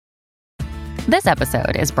This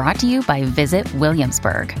episode is brought to you by Visit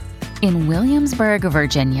Williamsburg. In Williamsburg,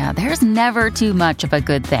 Virginia, there's never too much of a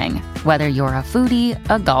good thing. Whether you're a foodie,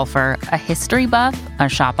 a golfer, a history buff, a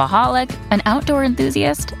shopaholic, an outdoor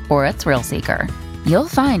enthusiast, or a thrill seeker, you'll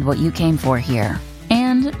find what you came for here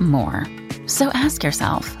and more. So ask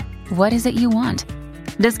yourself, what is it you want?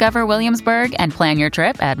 Discover Williamsburg and plan your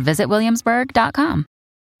trip at visitwilliamsburg.com.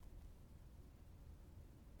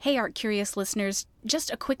 Hey, Art Curious listeners,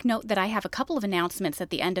 just a quick note that I have a couple of announcements at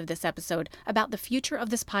the end of this episode about the future of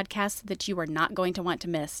this podcast that you are not going to want to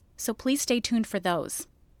miss, so please stay tuned for those.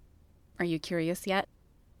 Are you curious yet?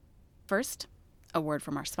 First, a word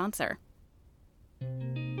from our sponsor.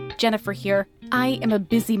 Jennifer here. I am a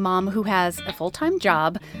busy mom who has a full-time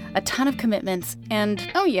job, a ton of commitments,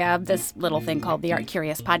 and, oh yeah, this little thing called the Art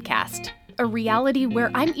Curious podcast. A reality where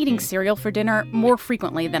I'm eating cereal for dinner more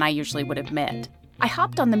frequently than I usually would admit. I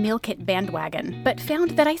hopped on the meal kit bandwagon, but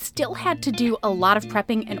found that I still had to do a lot of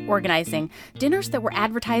prepping and organizing. Dinners that were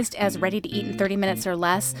advertised as ready to eat in 30 minutes or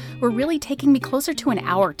less were really taking me closer to an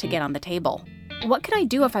hour to get on the table. What could I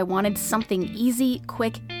do if I wanted something easy,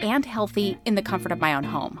 quick, and healthy in the comfort of my own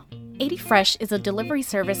home? 80 Fresh is a delivery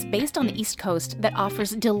service based on the East Coast that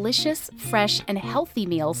offers delicious, fresh, and healthy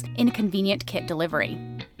meals in a convenient kit delivery.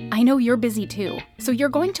 I know you're busy too, so you're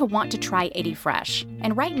going to want to try 80 Fresh.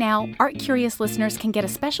 And right now, Art Curious listeners can get a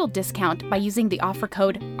special discount by using the offer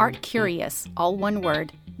code ARTCurious, all one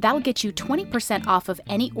word. That'll get you 20% off of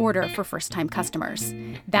any order for first-time customers.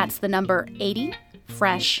 That's the number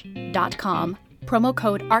 80fresh.com, promo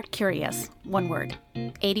code ARTCurious, one word.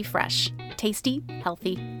 80 Fresh. Tasty,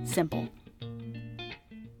 healthy, simple.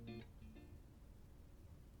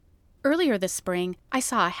 Earlier this spring, I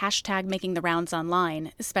saw a hashtag making the rounds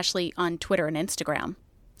online, especially on Twitter and Instagram.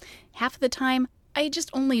 Half of the time, I just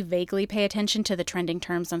only vaguely pay attention to the trending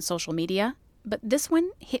terms on social media, but this one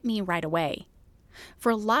hit me right away.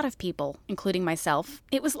 For a lot of people, including myself,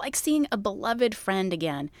 it was like seeing a beloved friend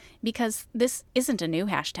again, because this isn't a new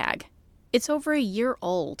hashtag. It's over a year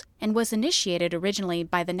old and was initiated originally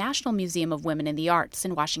by the National Museum of Women in the Arts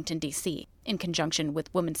in Washington, D.C., in conjunction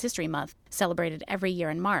with Women's History Month, celebrated every year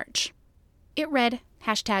in March. It read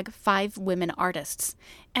 #5WomenArtists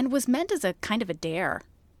and was meant as a kind of a dare.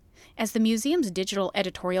 As the museum's digital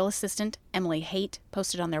editorial assistant, Emily Haight,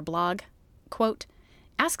 posted on their blog, quote,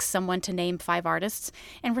 "Ask someone to name 5 artists,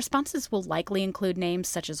 and responses will likely include names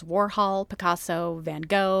such as Warhol, Picasso, Van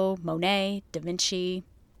Gogh, Monet, Da Vinci,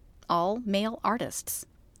 all male artists.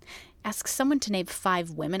 Ask someone to name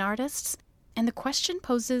 5 women artists, and the question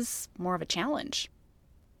poses more of a challenge.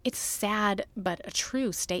 It's sad, but a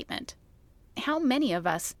true statement. How many of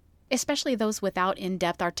us, especially those without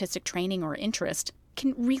in-depth artistic training or interest,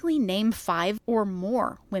 can really name 5 or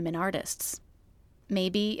more women artists?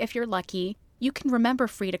 Maybe, if you're lucky, you can remember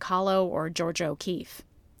Frida Kahlo or Georgia O'Keeffe.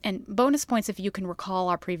 And bonus points if you can recall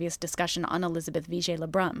our previous discussion on Elizabeth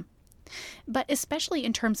Vigée-Lebrun. But especially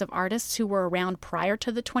in terms of artists who were around prior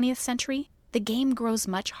to the 20th century, the game grows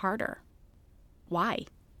much harder. Why?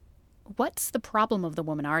 What's the problem of the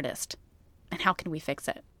woman artist? And how can we fix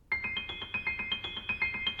it?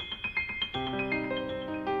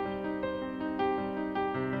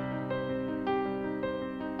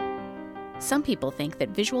 Some people think that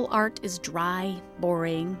visual art is dry,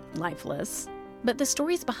 boring, lifeless. But the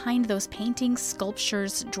stories behind those paintings,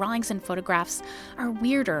 sculptures, drawings, and photographs are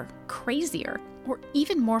weirder, crazier, or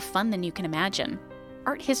even more fun than you can imagine.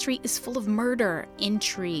 Art history is full of murder,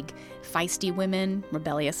 intrigue, feisty women,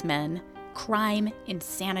 rebellious men, crime,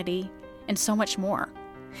 insanity, and so much more.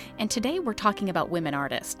 And today we're talking about women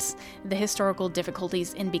artists, the historical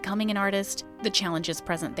difficulties in becoming an artist, the challenges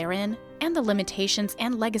present therein, and the limitations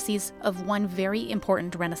and legacies of one very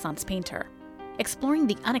important Renaissance painter. Exploring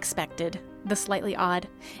the unexpected, the slightly odd,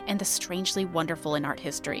 and the strangely wonderful in art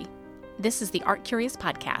history. This is the Art Curious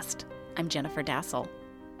Podcast. I'm Jennifer Dassel.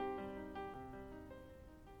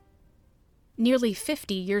 Nearly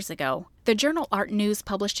 50 years ago, the journal Art News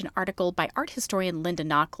published an article by art historian Linda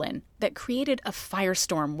Nochlin that created a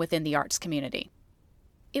firestorm within the arts community.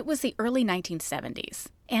 It was the early 1970s,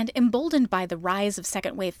 and emboldened by the rise of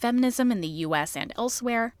second-wave feminism in the U.S. and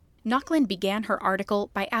elsewhere, Nochlin began her article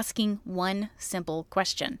by asking one simple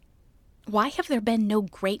question. Why have there been no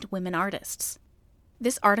great women artists?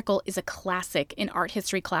 This article is a classic in art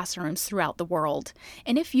history classrooms throughout the world,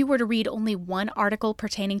 and if you were to read only one article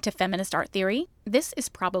pertaining to feminist art theory, this is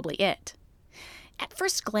probably it. At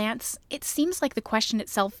first glance, it seems like the question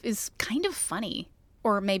itself is kind of funny,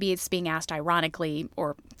 or maybe it's being asked ironically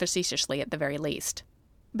or facetiously at the very least.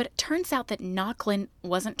 But it turns out that Nochlin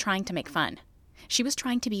wasn't trying to make fun. She was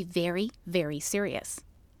trying to be very, very serious.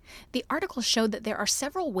 The article showed that there are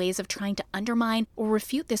several ways of trying to undermine or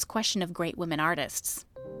refute this question of great women artists.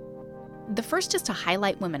 The first is to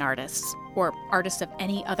highlight women artists, or artists of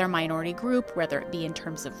any other minority group, whether it be in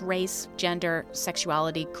terms of race, gender,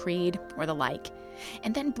 sexuality, creed, or the like,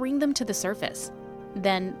 and then bring them to the surface.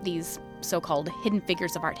 Then these so-called hidden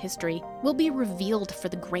figures of art history will be revealed for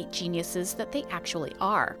the great geniuses that they actually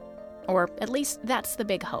are. Or at least that's the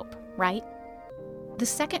big hope, right? The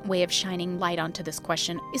second way of shining light onto this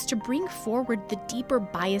question is to bring forward the deeper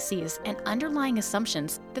biases and underlying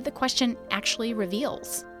assumptions that the question actually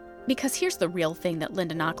reveals. Because here's the real thing that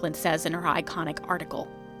Linda Nochlin says in her iconic article.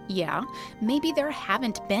 Yeah, maybe there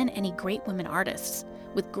haven't been any great women artists,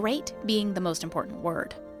 with great being the most important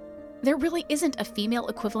word. There really isn't a female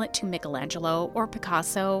equivalent to Michelangelo or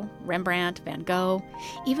Picasso, Rembrandt, Van Gogh,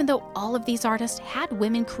 even though all of these artists had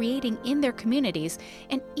women creating in their communities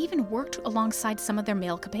and even worked alongside some of their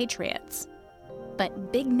male compatriots.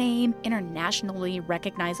 But big name, internationally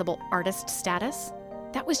recognizable artist status?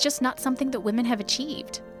 That was just not something that women have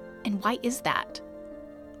achieved. And why is that?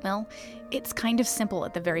 Well, it's kind of simple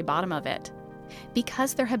at the very bottom of it.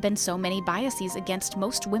 Because there have been so many biases against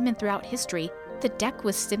most women throughout history, the deck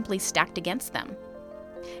was simply stacked against them.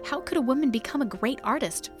 How could a woman become a great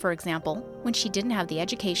artist, for example, when she didn't have the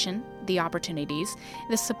education, the opportunities,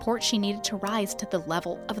 the support she needed to rise to the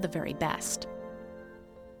level of the very best?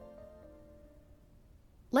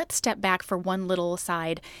 Let's step back for one little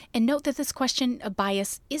aside and note that this question of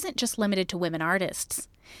bias isn't just limited to women artists.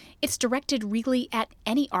 It's directed really at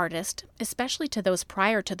any artist, especially to those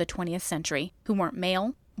prior to the 20th century who weren't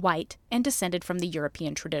male, white, and descended from the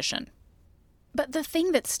European tradition. But the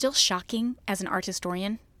thing that's still shocking as an art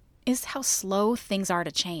historian is how slow things are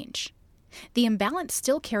to change. The imbalance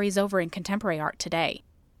still carries over in contemporary art today.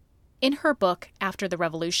 In her book, After the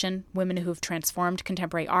Revolution, Women Who've Transformed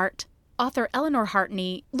Contemporary Art, author Eleanor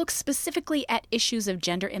Hartney looks specifically at issues of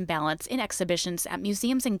gender imbalance in exhibitions at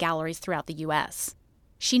museums and galleries throughout the U.S.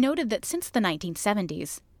 She noted that since the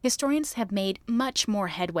 1970s, historians have made much more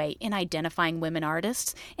headway in identifying women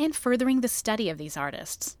artists and furthering the study of these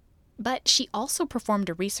artists. But she also performed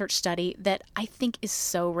a research study that I think is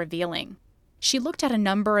so revealing. She looked at a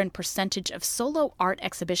number and percentage of solo art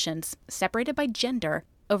exhibitions separated by gender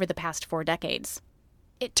over the past 4 decades.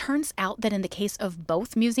 It turns out that in the case of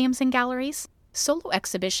both museums and galleries, solo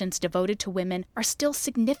exhibitions devoted to women are still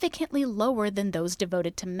significantly lower than those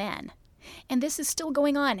devoted to men. And this is still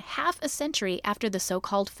going on half a century after the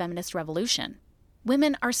so-called feminist revolution.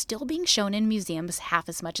 Women are still being shown in museums half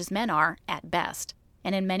as much as men are, at best.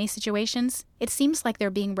 And in many situations, it seems like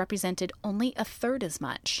they're being represented only a third as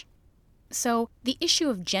much. So the issue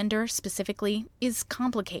of gender specifically is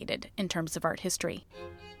complicated in terms of art history.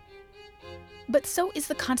 But so is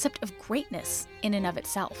the concept of greatness in and of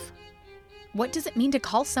itself. What does it mean to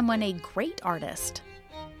call someone a great artist?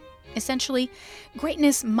 Essentially,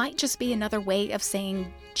 greatness might just be another way of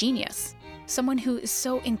saying genius. Someone who is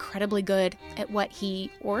so incredibly good at what he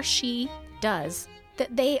or she does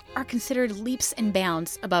that they are considered leaps and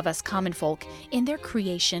bounds above us common folk in their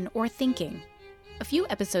creation or thinking. A few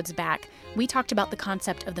episodes back, we talked about the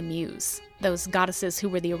concept of the muse, those goddesses who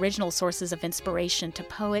were the original sources of inspiration to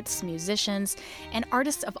poets, musicians, and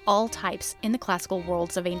artists of all types in the classical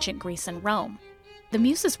worlds of ancient Greece and Rome. The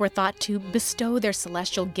muses were thought to bestow their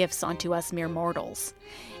celestial gifts onto us mere mortals,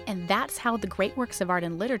 and that's how the great works of art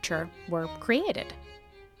and literature were created.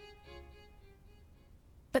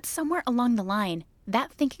 But somewhere along the line,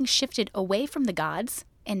 that thinking shifted away from the gods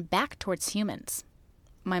and back towards humans.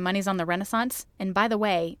 My money's on the Renaissance, and by the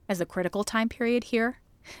way, as a critical time period here,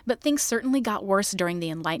 but things certainly got worse during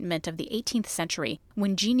the Enlightenment of the 18th century,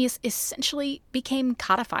 when genius essentially became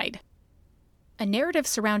codified. A narrative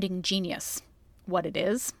surrounding genius, what it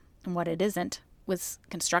is and what it isn't, was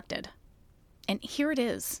constructed. And here it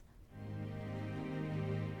is.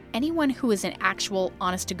 Anyone who is an actual,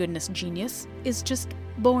 honest-to-goodness genius is just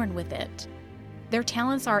born with it. Their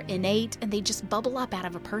talents are innate and they just bubble up out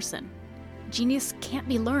of a person. Genius can't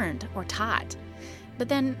be learned or taught, but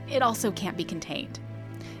then it also can't be contained.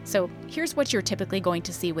 So here's what you're typically going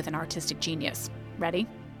to see with an artistic genius. Ready?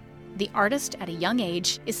 The artist at a young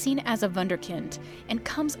age is seen as a wunderkind and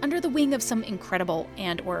comes under the wing of some incredible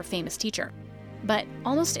and/or famous teacher. But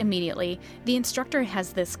almost immediately, the instructor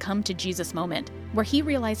has this come-to-Jesus moment where he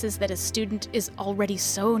realizes that his student is already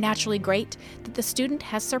so naturally great that the student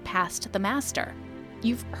has surpassed the master.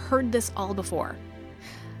 You've heard this all before.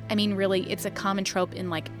 I mean, really, it's a common trope in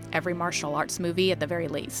like every martial arts movie at the very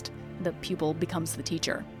least. The pupil becomes the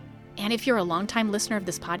teacher. And if you're a longtime listener of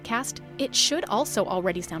this podcast, it should also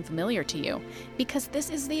already sound familiar to you, because this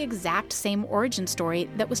is the exact same origin story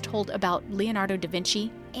that was told about Leonardo da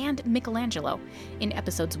Vinci and Michelangelo in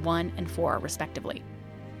episodes 1 and 4, respectively.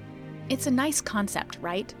 It's a nice concept,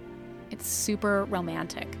 right? It's super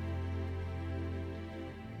romantic.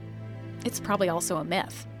 It's probably also a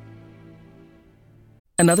myth.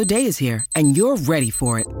 Another day is here, and you're ready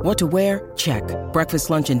for it. What to wear? Check.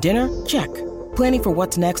 Breakfast, lunch, and dinner? Check. Planning for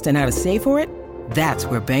what's next and how to save for it? That's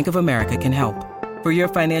where Bank of America can help. For your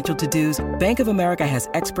financial to-dos, Bank of America has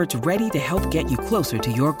experts ready to help get you closer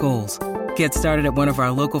to your goals. Get started at one of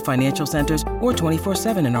our local financial centers or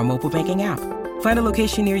 24/7 in our mobile banking app. Find a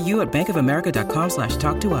location near you at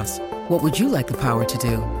bankofamerica.com/talktous. What would you like the power to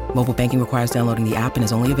do? Mobile banking requires downloading the app and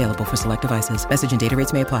is only available for select devices. Message and data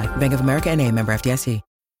rates may apply. Bank of America N.A., member FDIC.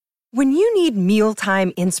 When you need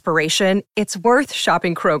mealtime inspiration, it's worth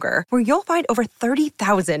shopping Kroger, where you'll find over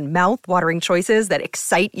 30,000 mouth-watering choices that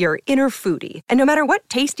excite your inner foodie. And no matter what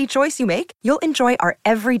tasty choice you make, you'll enjoy our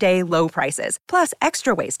everyday low prices, plus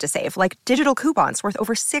extra ways to save, like digital coupons worth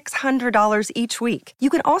over $600 each week. You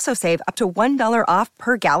can also save up to $1 off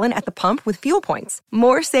per gallon at the pump with fuel points.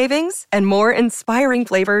 More savings and more inspiring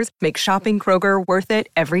flavors make shopping Kroger worth it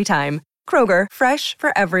every time. Kroger, fresh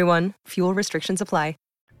for everyone. Fuel restrictions apply.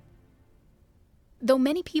 Though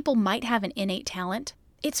many people might have an innate talent,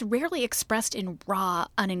 it's rarely expressed in raw,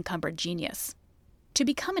 unencumbered genius. To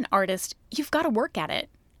become an artist, you've got to work at it.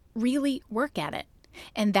 Really work at it.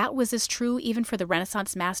 And that was as true even for the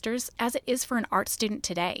Renaissance masters as it is for an art student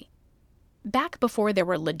today. Back before there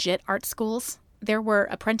were legit art schools, there were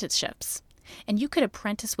apprenticeships. And you could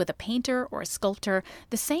apprentice with a painter or a sculptor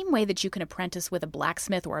the same way that you can apprentice with a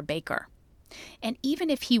blacksmith or a baker. And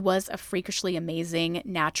even if he was a freakishly amazing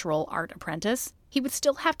natural art apprentice, he would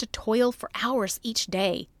still have to toil for hours each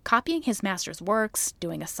day, copying his master's works,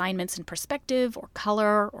 doing assignments in perspective or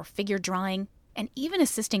color or figure drawing, and even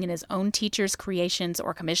assisting in his own teacher's creations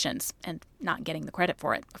or commissions, and not getting the credit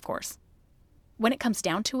for it, of course. When it comes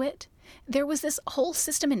down to it, there was this whole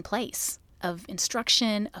system in place of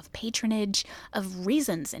instruction, of patronage, of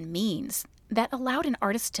reasons and means that allowed an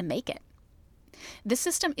artist to make it. This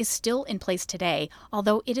system is still in place today,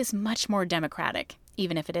 although it is much more democratic,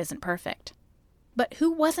 even if it isn't perfect. But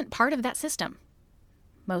who wasn't part of that system?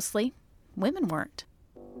 Mostly, women weren't.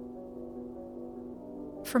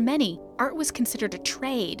 For many, art was considered a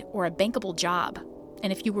trade or a bankable job,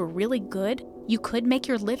 and if you were really good, you could make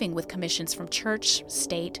your living with commissions from church,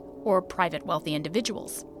 state, or private wealthy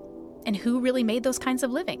individuals. And who really made those kinds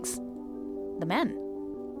of livings? The men.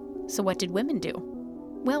 So what did women do?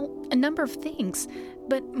 Well, a number of things,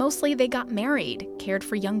 but mostly they got married, cared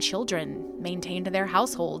for young children, maintained their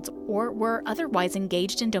households, or were otherwise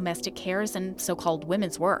engaged in domestic cares and so-called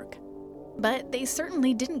women's work. But they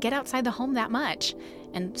certainly didn't get outside the home that much,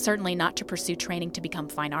 and certainly not to pursue training to become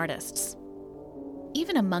fine artists.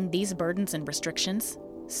 Even among these burdens and restrictions,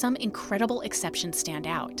 some incredible exceptions stand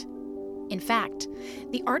out. In fact,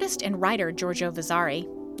 the artist and writer Giorgio Vasari,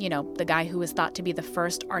 the guy who is thought to be the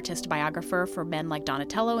first artist biographer for men like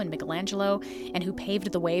Donatello and Michelangelo, and who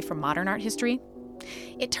paved the way for modern art history,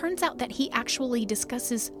 it turns out that he actually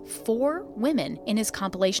discusses 4 women in his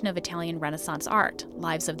compilation of Italian Renaissance art,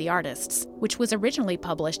 Lives of the Artists, which was originally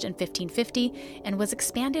published in 1550 and was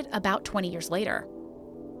expanded about 20 years later.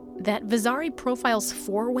 That Vasari profiles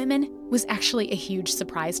 4 women was actually a huge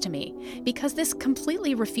surprise to me, because this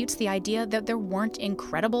completely refutes the idea that there weren't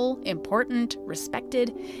incredible, important,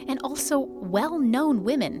 respected, and also well-known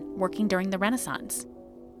women working during the Renaissance.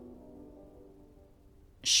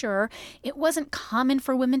 Sure, it wasn't common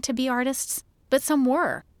for women to be artists, but some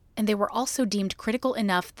were, and they were also deemed critical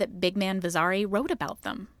enough that big man Vasari wrote about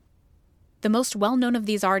them. The most well-known of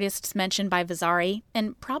these artists mentioned by Vasari,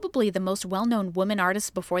 and probably the most well-known woman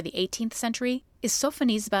artist before the 18th century, is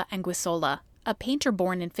Sofonisba Anguissola, a painter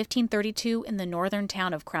born in 1532 in the northern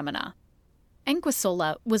town of Cremona.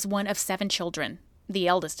 Anguissola was one of 7 children, the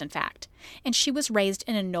eldest in fact, and she was raised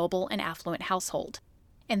in a noble and affluent household.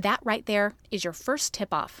 And that right there is your first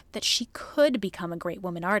tip-off that she could become a great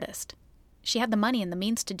woman artist. She had the money and the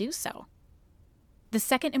means to do so. The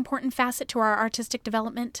second important facet to our artistic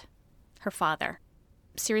development: her father.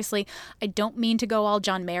 Seriously, I don't mean to go all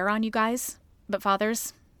John Mayer on you guys, but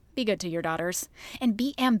fathers, be good to your daughters, and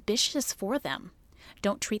be ambitious for them.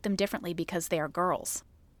 Don't treat them differently because they are girls.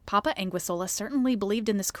 Papa Anguissola certainly believed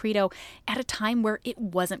in this credo at a time where it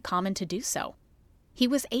wasn't common to do so. He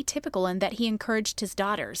was atypical in that he encouraged his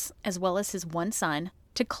daughters, as well as his one son,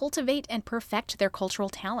 to cultivate and perfect their cultural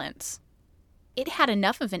talents. It had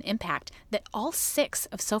enough of an impact that all 6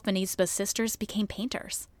 of Sofonisba's sisters became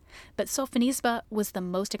painters. But Sofonisba was the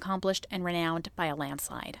most accomplished and renowned by a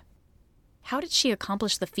landslide. How did she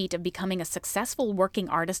accomplish the feat of becoming a successful working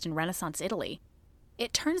artist in Renaissance Italy?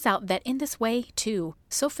 It turns out that in this way, too,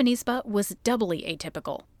 Sofonisba was doubly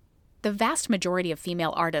atypical. The vast majority of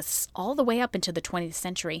female artists, all the way up into the 20th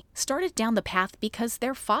century, started down the path because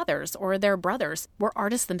their fathers or their brothers were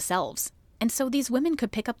artists themselves. And so these women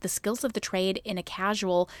could pick up the skills of the trade in a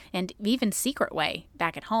casual and even secret way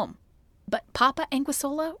back at home. But Papa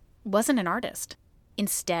Anguissola wasn't an artist.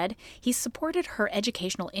 Instead, he supported her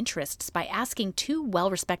educational interests by asking two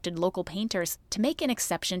well-respected local painters to make an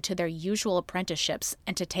exception to their usual apprenticeships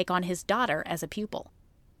and to take on his daughter as a pupil.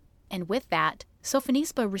 And with that,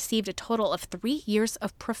 Sofonisba received a total of 3 years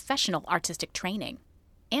of professional artistic training.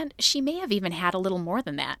 And she may have even had a little more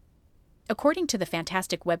than that. According to the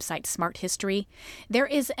fantastic website Smart History, there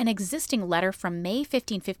is an existing letter from May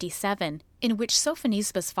 1557 in which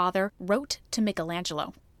Sofonisba's father wrote to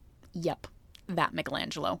Michelangelo. Yep, that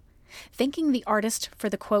Michelangelo. Thanking the artist for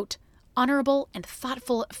the, quote, honorable and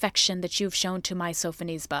thoughtful affection that you have shown to my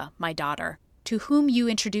Sofonisba, my daughter, to whom you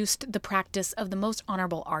introduced the practice of the most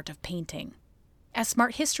honorable art of painting. As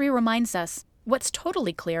Smart History reminds us, what's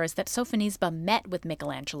totally clear is that Sofonisba met with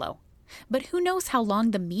Michelangelo. But who knows how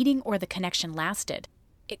long the meeting or the connection lasted?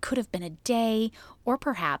 It could have been a day, or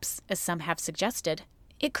perhaps, as some have suggested,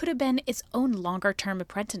 it could have been its own longer-term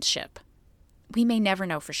apprenticeship. We may never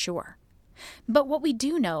know for sure. But what we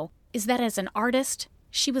do know is that as an artist,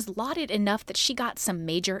 she was lauded enough that she got some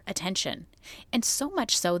major attention, and so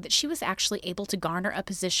much so that she was actually able to garner a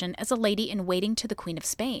position as a lady-in-waiting to the Queen of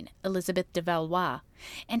Spain, Elizabeth de Valois,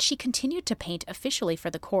 and she continued to paint officially for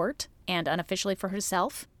the court, and unofficially for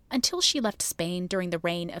herself, until she left Spain during the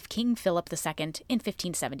reign of King Philip II in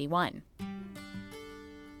 1571.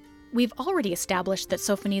 We've already established that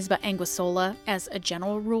Sofonisba Anguissola, as a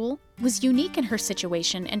general rule, was unique in her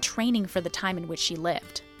situation and training for the time in which she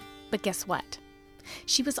lived. But guess what?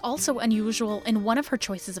 She was also unusual in one of her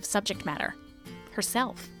choices of subject matter,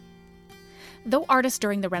 herself. Though artists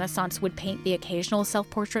during the Renaissance would paint the occasional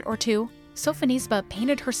self-portrait or two, Sofonisba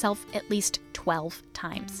painted herself at least 12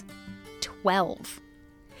 times. 12!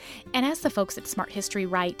 And as the folks at Smart History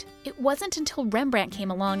write, it wasn't until Rembrandt came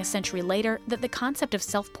along a century later that the concept of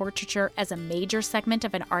self-portraiture as a major segment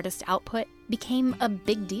of an artist's output became a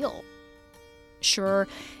big deal. Sure,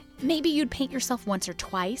 maybe you'd paint yourself once or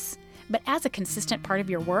twice, but as a consistent part of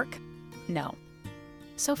your work, no.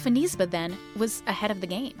 Sofonisba, then, was ahead of the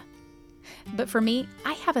game. But for me,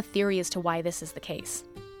 I have a theory as to why this is the case.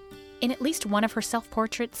 In at least one of her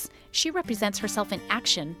self-portraits, she represents herself in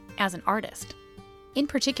action as an artist. In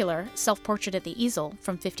particular, Self-Portrait at the Easel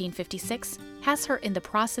from 1556 has her in the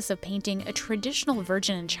process of painting a traditional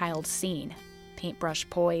Virgin and Child scene, paintbrush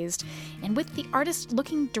poised, and with the artist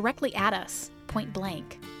looking directly at us, point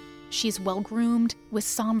blank. She's well-groomed, with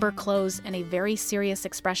somber clothes and a very serious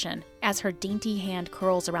expression, as her dainty hand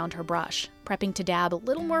curls around her brush, prepping to dab a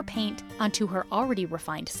little more paint onto her already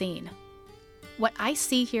refined scene. What I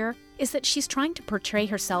see here is that she's trying to portray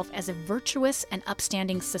herself as a virtuous and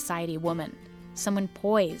upstanding society woman, someone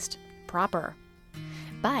poised, proper.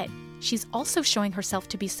 But she's also showing herself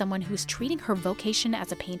to be someone who's treating her vocation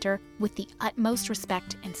as a painter with the utmost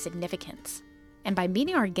respect and significance. And by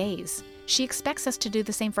meeting our gaze, she expects us to do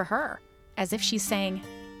the same for her, as if she's saying,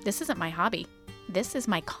 this isn't my hobby, this is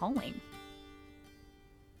my calling.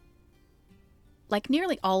 Like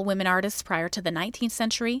nearly all women artists prior to the 19th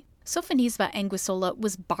century, Sofonisba Anguissola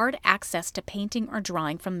was barred access to painting or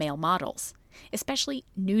drawing from male models, especially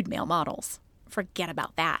nude male models. Forget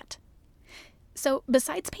about that. So,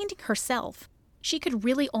 besides painting herself, she could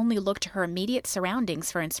really only look to her immediate surroundings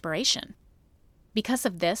for inspiration. Because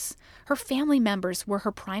of this, her family members were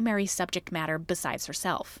her primary subject matter besides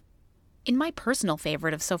herself. In my personal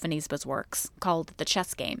favorite of Sofonisba's works, called The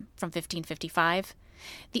Chess Game from 1555,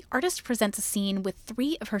 the artist presents a scene with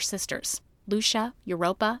 3 of her sisters, Lucia,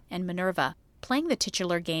 Europa, and Minerva, playing the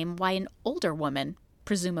titular game while an older woman,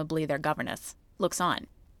 presumably their governess, looks on.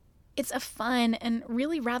 It's a fun and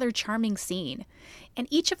really rather charming scene, and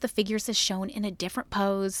each of the figures is shown in a different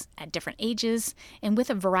pose, at different ages, and with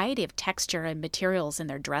a variety of texture and materials in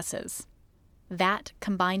their dresses. That,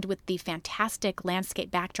 combined with the fantastic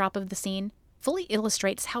landscape backdrop of the scene, fully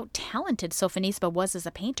illustrates how talented Sofonisba was as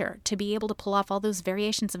a painter to be able to pull off all those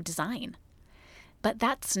variations of design. But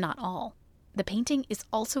that's not all. The painting is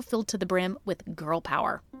also filled to the brim with girl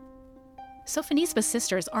power. Sofonisba's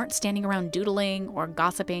sisters aren't standing around doodling or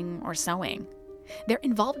gossiping or sewing. They're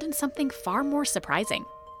involved in something far more surprising.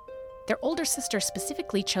 Their older sister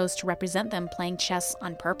specifically chose to represent them playing chess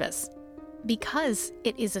on purpose, because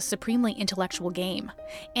it is a supremely intellectual game,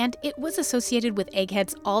 and it was associated with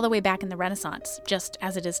eggheads all the way back in the Renaissance, just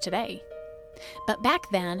as it is today. But back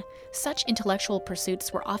then, such intellectual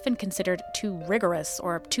pursuits were often considered too rigorous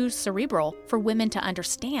or too cerebral for women to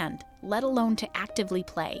understand, let alone to actively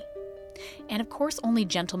play. And of course, only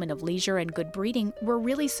gentlemen of leisure and good breeding were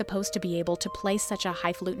really supposed to be able to play such a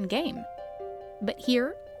highfalutin game. But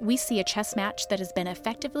here, we see a chess match that has been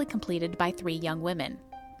effectively completed by 3 young women.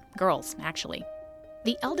 Girls, actually.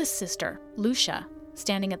 The eldest sister, Lucia,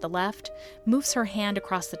 standing at the left, moves her hand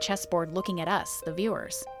across the chessboard looking at us, the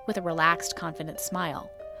viewers, with a relaxed, confident smile,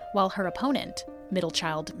 while her opponent, middle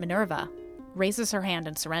child Minerva, raises her hand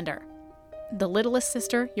in surrender. The littlest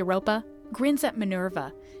sister, Europa, grins at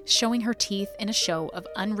Minerva, showing her teeth in a show of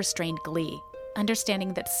unrestrained glee,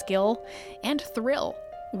 understanding that skill and thrill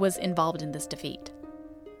was involved in this defeat.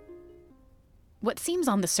 What seems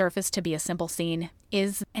on the surface to be a simple scene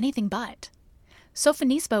is anything but.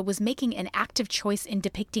 Sofonisba was making an active choice in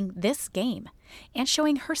depicting this game and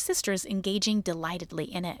showing her sisters engaging delightedly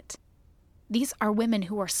in it. These are women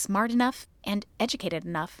who are smart enough and educated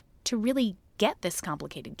enough to really get this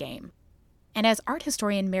complicated game. And as art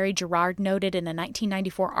historian Mary Gerard noted in a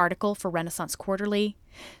 1994 article for Renaissance Quarterly,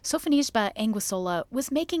 Sofonisba Anguissola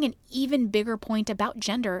was making an even bigger point about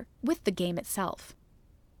gender with the game itself.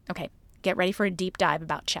 Okay, get ready for a deep dive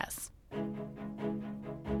about chess.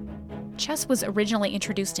 Chess was originally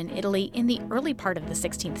introduced in Italy in the early part of the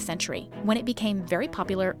 16th century, when it became very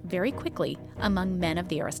popular very quickly among men of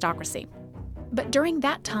the aristocracy. But during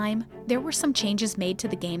that time, there were some changes made to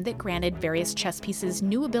the game that granted various chess pieces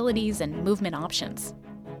new abilities and movement options.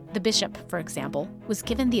 The bishop, for example, was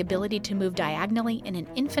given the ability to move diagonally in an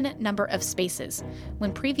infinite number of spaces,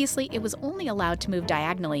 when previously it was only allowed to move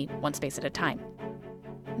diagonally one space at a time.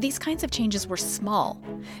 These kinds of changes were small,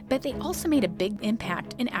 but they also made a big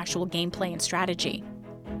impact in actual gameplay and strategy.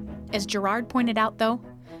 As Gerard pointed out, though,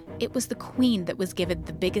 it was the queen that was given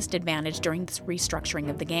the biggest advantage during this restructuring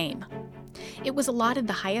of the game. It was allotted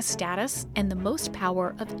the highest status and the most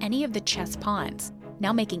power of any of the chess pawns,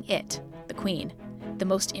 now making it, the queen, the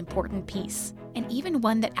most important piece, and even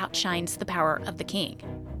one that outshines the power of the king.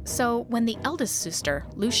 So when the eldest sister,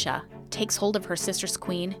 Lucia, takes hold of her sister's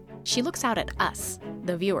queen, she looks out at us,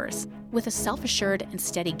 the viewers, with a self-assured and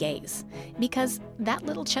steady gaze, because that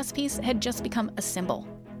little chess piece had just become a symbol,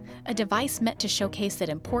 a device meant to showcase the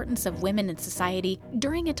importance of women in society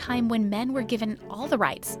during a time when men were given all the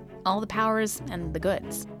rights, all the powers, and the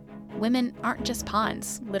goods. Women aren't just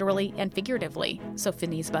pawns, literally and figuratively,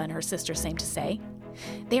 Sofonisba and her sister seem to say.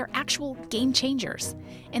 They are actual game changers,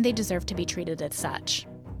 and they deserve to be treated as such.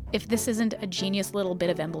 If this isn't a genius little bit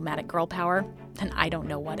of emblematic girl power, then I don't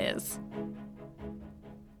know what is.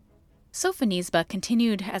 Sofonisba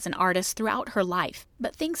continued as an artist throughout her life,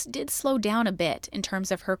 but things did slow down a bit in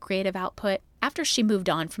terms of her creative output after she moved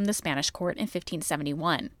on from the Spanish court in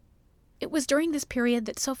 1571. It was during this period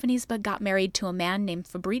that Sofonisba got married to a man named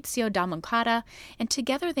Fabrizio da Moncada, and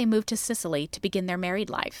together they moved to Sicily to begin their married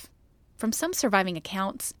life. From some surviving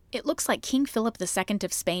accounts, it looks like King Philip II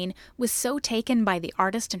of Spain was so taken by the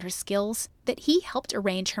artist and her skills that he helped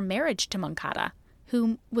arrange her marriage to Moncada,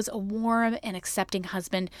 who was a warm and accepting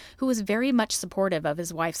husband who was very much supportive of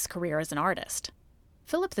his wife's career as an artist.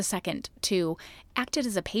 Philip II, too, acted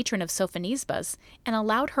as a patron of Sofonisba's and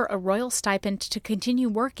allowed her a royal stipend to continue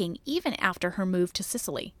working even after her move to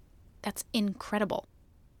Sicily. That's incredible.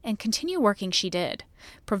 And continue working she did,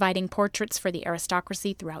 providing portraits for the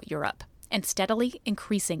aristocracy throughout Europe, and steadily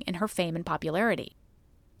increasing in her fame and popularity.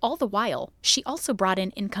 All the while, she also brought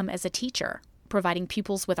in income as a teacher, providing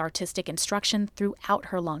pupils with artistic instruction throughout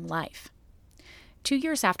her long life. 2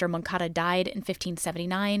 years after Moncada died in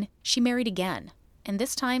 1579, she married again, and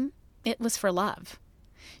this time it was for love.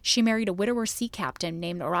 She married a widower sea captain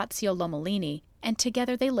named Orazio Lomellini, and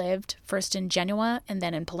together they lived, first in Genoa and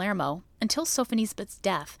then in Palermo, until Sofonisba's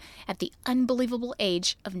death at the unbelievable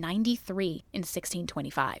age of 93 in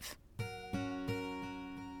 1625.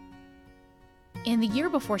 In the year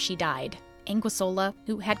before she died, Anguissola,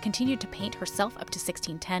 who had continued to paint herself up to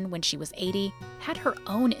 1610 when she was 80, had her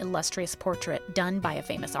own illustrious portrait done by a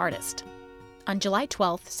famous artist. On July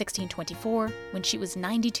 12, 1624, when she was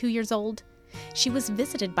 92 years old, she was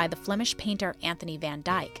visited by the Flemish painter Anthony van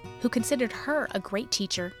Dyck, who considered her a great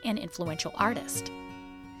teacher and influential artist.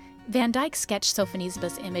 Van Dyck sketched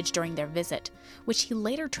Sofonisba's image during their visit, which he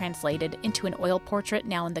later translated into an oil portrait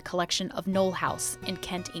now in the collection of Knowle House in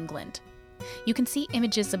Kent, England. You can see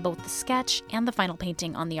images of both the sketch and the final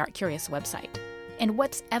painting on the Art Curious website. And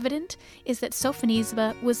what's evident is that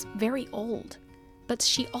Sofonisba was very old, but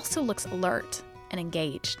she also looks alert and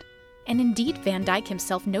engaged. And indeed, Van Dyck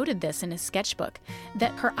himself noted this in his sketchbook,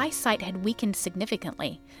 that her eyesight had weakened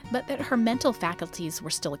significantly, but that her mental faculties were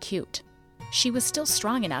still acute. She was still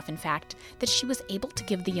strong enough, in fact, that she was able to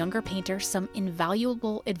give the younger painter some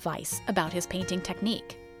invaluable advice about his painting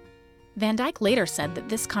technique. Van Dyck later said that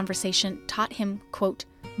this conversation taught him, quote,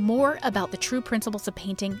 more about the true principles of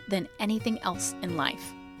painting than anything else in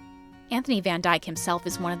life. Anthony Van Dyck himself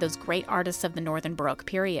is one of those great artists of the Northern Baroque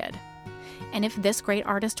period. And if this great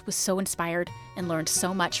artist was so inspired and learned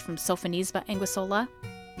so much from Sofonisba Anguissola,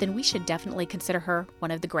 then we should definitely consider her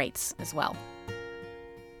one of the greats as well.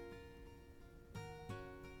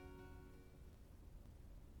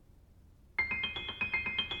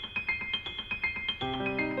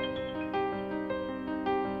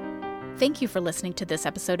 Thank you for listening to this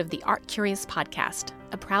episode of the Art Curious Podcast,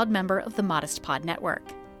 a proud member of the Modest Pod Network.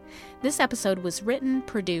 This episode was written,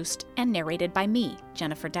 produced, and narrated by me,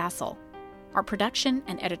 Jennifer Dassel. Our production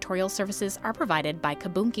and editorial services are provided by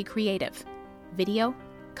Kabunki Creative. Video,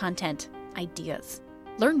 content, ideas.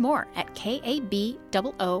 Learn more at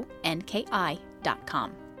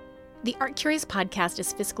KABOONKI.com. The Art Curious Podcast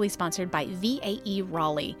is fiscally sponsored by VAE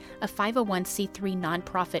Raleigh, a 501c3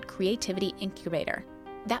 nonprofit creativity incubator.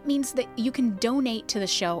 That means that you can donate to the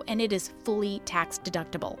show and it is fully tax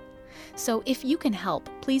deductible. So if you can help,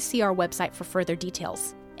 please see our website for further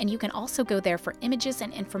details. And you can also go there for images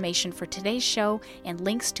and information for today's show and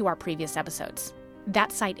links to our previous episodes.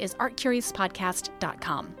 That site is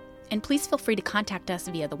artcuriouspodcast.com. And please feel free to contact us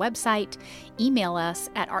via the website, email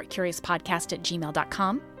us at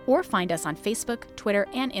artcuriouspodcast@gmail.com, or find us on Facebook, Twitter,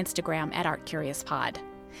 and Instagram at artcuriouspod.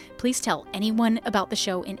 Please tell anyone about the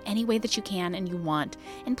show in any way that you can and you want,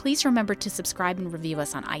 and please remember to subscribe and review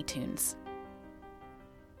us on iTunes.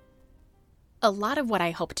 A lot of what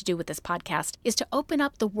I hope to do with this podcast is to open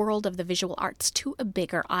up the world of the visual arts to a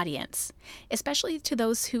bigger audience, especially to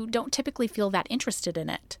those who don't typically feel that interested in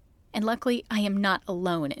it. And luckily, I am not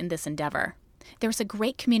alone in this endeavor. There's a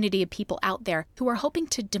great community of people out there who are hoping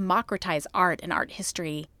to democratize art and art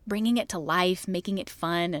history, bringing it to life, making it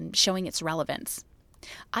fun, and showing its relevance.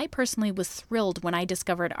 I personally was thrilled when I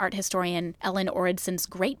discovered art historian Ellen Oridson's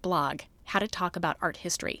great blog, How to Talk About Art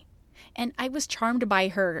History. And I was charmed by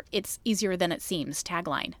her "It's easier than it seems"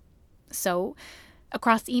 tagline. So,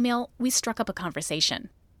 across email, we struck up a conversation.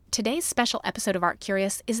 Today's special episode of Art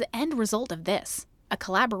Curious is the end result of this, a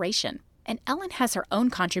collaboration. And Ellen has her own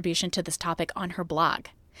contribution to this topic on her blog.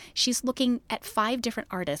 She's looking at 5 different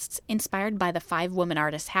artists inspired by the 5 Women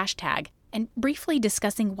Artists hashtag, and briefly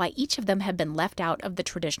discussing why each of them have been left out of the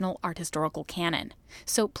traditional art historical canon.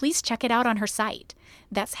 So please check it out on her site.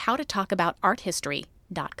 That's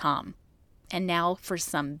howtotalkaboutarthistory.com. And now for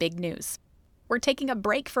some big news. We're taking a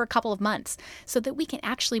break for a couple of months so that we can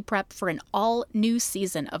actually prep for an all-new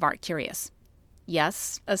season of Art Curious.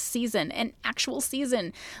 Yes, a season, an actual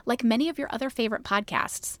season, like many of your other favorite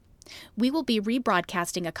podcasts. We will be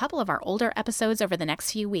rebroadcasting a couple of our older episodes over the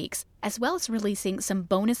next few weeks, as well as releasing some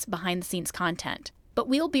bonus behind-the-scenes content. But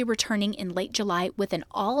we'll be returning in late July with an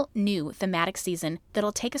all-new thematic season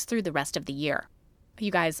that'll take us through the rest of the year.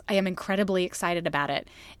 You guys, I am incredibly excited about it,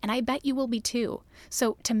 and I bet you will be too.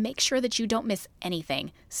 So to make sure that you don't miss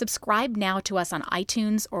anything, subscribe now to us on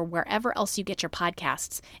iTunes or wherever else you get your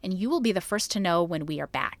podcasts, and you will be the first to know when we are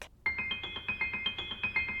back.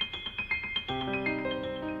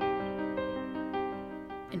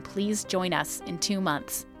 And please join us in 2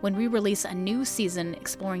 months when we release a new season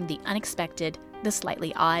exploring the unexpected, the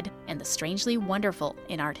slightly odd, and the strangely wonderful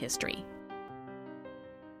in art history.